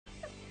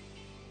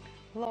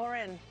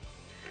Lauren.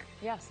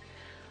 Yes.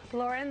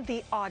 Lauren,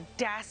 the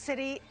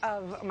audacity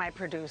of my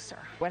producer.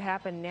 What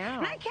happened now?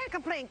 And I can't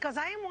complain because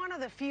I am one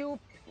of the few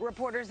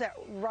reporters that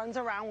runs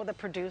around with a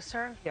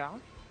producer. Yeah.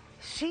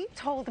 She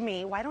told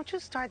me, why don't you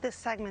start this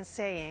segment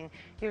saying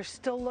you're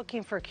still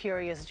looking for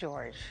Curious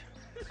George?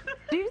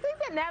 Do you think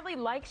that Natalie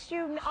likes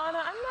you, Anna? I'm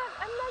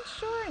not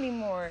sure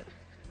anymore.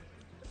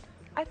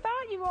 I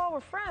thought you all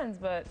were friends,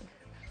 but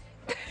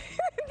the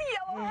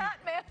yellow hat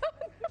man.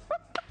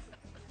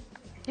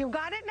 You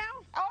got it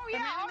now? Oh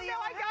yeah, oh no,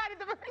 I got it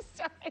the first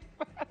time.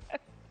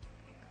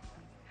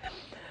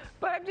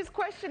 But I'm just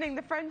questioning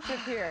the friendship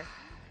here.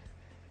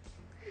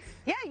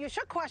 Yeah, you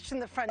should question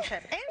the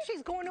friendship. And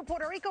she's going to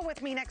Puerto Rico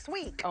with me next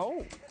week.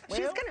 Oh, well.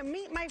 She's going to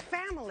meet my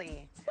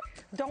family.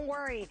 Don't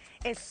worry,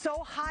 it's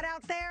so hot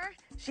out there,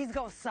 she's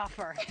going to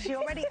suffer. She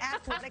already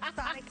asked what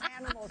exotic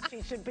animals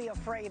she should be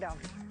afraid of.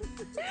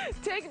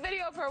 Take a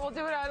video of her. We'll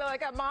do it on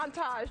like a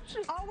montage.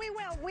 Oh, we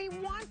will. We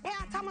want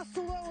Pat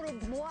Tomasulo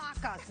to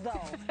block us,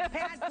 though.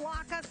 Pat,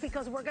 block us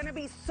because we're going to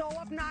be so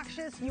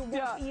obnoxious you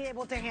won't be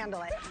able to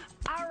handle it.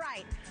 All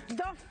right.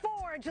 The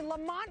Forge,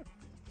 Lemont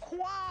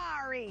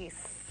Quarries.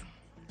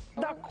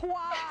 The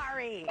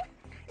Quarry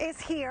is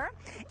here.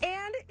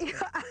 And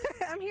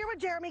I'm here with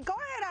Jeremy. Go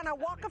ahead, Anna.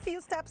 Walk a few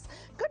steps.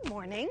 Good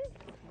morning.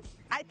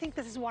 I think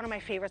this is one of my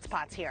favorite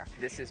spots here.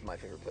 This is my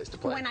favorite place to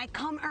play. When I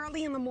come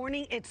early in the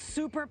morning, it's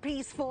super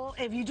peaceful.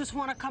 If you just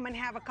want to come and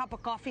have a cup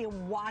of coffee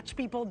and watch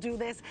people do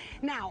this.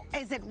 Now,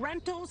 is it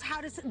rentals? How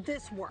does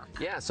this work?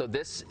 Yeah, so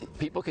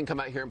people can come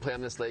out here and play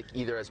on this lake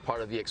either as part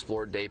of the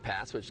Explore Day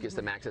Pass, which gives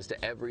them access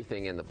to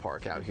everything in the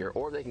park out here,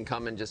 or they can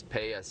come and just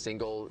pay a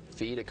single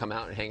fee to come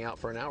out and hang out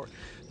for an hour.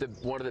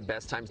 One of the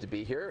best times to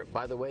be here,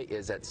 by the way,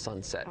 is at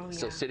sunset. Oh, yeah.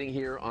 So sitting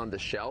here on the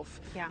shelf,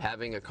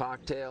 having a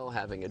cocktail,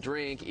 having a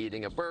drink,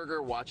 eating a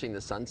burger, watching the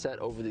sunset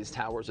over these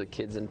towers with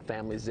kids and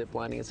families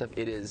ziplining and stuff,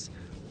 it is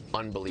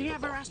unbelievable. Do you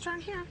have a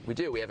restaurant here? We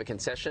do. We have a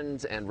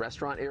concessions and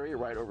restaurant area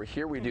right over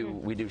here. We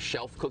do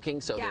shelf cooking,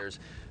 so there's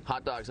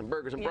hot dogs and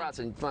burgers and brats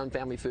and fun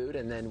family food,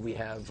 and then we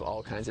have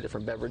all kinds of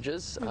different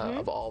beverages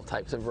of all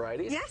types and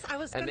varieties. Yes, I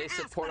was going to ask,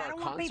 support but I our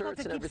don't want people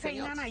concerts to and keep everything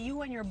saying, else. Nana,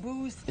 you and your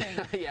booze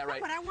thing. Yeah, right.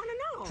 No, but I want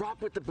to know.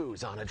 Drop with the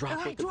booze, Anna.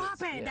 Drop with the drop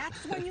booze. it. Yeah.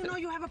 That's when you know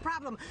you have a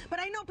problem.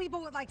 But I know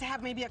people would like to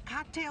have maybe a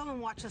cocktail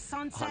and watch the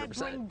sunset, 100%.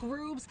 bring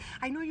groups.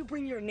 I know you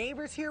bring your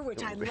neighbors here,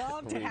 which I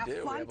love to have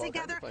fun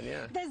together. Fun,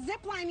 yeah. The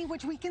zip lining,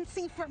 which we can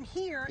see from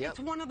here, it's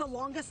one of the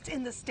longest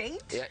in the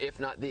state. Yeah,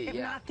 if not the.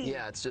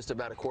 Yeah, it's just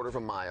about a quarter of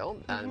a mile,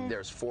 and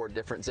there's 4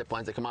 different zip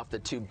lines that come off the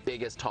 2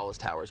 biggest,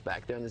 tallest towers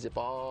back there, and they zip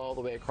all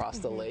the way across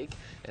the lake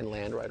and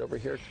land right over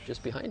here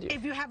just behind you.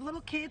 If you have little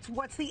kids,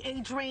 what's the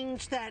age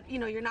range that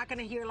you're not going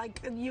to hear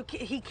like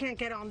he can't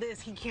get on this,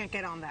 he can't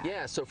get on that?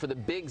 Yeah, so for the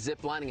big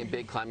zip lining and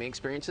big climbing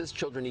experiences,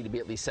 children need to be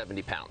at least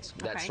 70 pounds.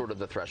 That's sort of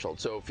the threshold.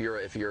 So if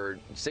you're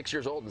 6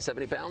 years old and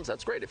 70 pounds,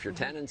 that's great. If you're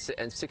 10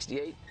 and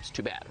 68, it's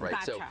too bad, right?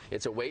 Gotcha. So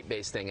it's a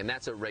weight-based thing, and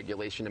that's a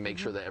regulation to make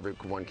sure that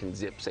everyone can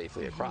zip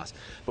safely across.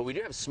 But we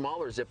do have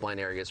smaller zip line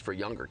areas for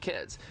younger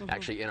kids.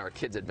 Actually, in our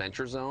Kids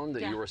Adventure Zone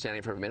that you were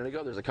standing for a minute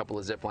ago, there's a couple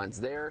of zip lines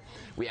there.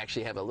 We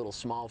actually have a little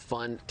small,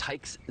 fun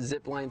Tykes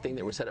zip line thing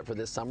that we're set up for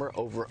this summer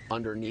over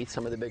underneath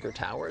some of the bigger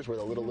towers where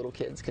the little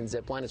kids can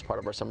zip line as part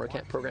of our summer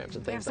camp programs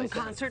and things like that. We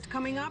have some concerts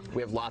coming up?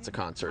 We have lots of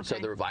concerts. So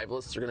the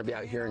Revivalists are going to be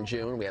out here in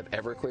June. We have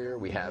Everclear.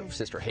 We have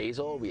Sister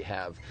Hazel. We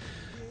have...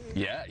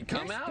 Yeah,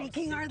 come out.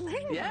 Speaking our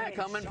language. Yeah,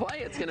 come and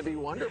play. It's going to be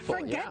wonderful.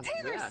 Forget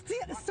Taylor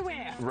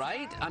Swift.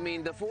 Right? I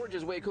mean, the Forge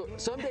is way cool.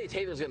 Someday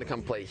Taylor's going to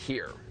come play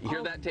here. You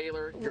hear that,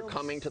 Taylor? You're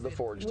coming to the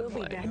Forge to play.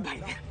 We'll be dead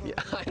by then.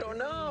 Yeah, I don't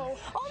know.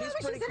 Oh, no,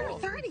 but she's in her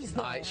 30s,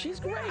 though.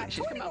 She's great. Yeah,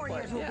 She's 20 more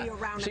years we'll be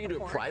around. So you can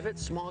do a private,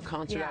 small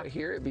concert out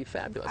here. It'd be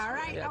fabulous. All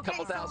right. Yeah, a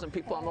couple thousand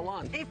people on the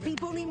lawn. If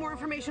people need more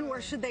information, where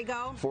should they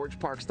go?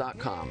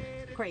 ForgeParks.com.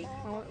 Great.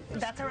 Well,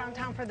 that's around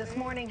town for this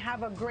morning.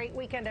 Have a great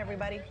weekend,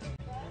 everybody.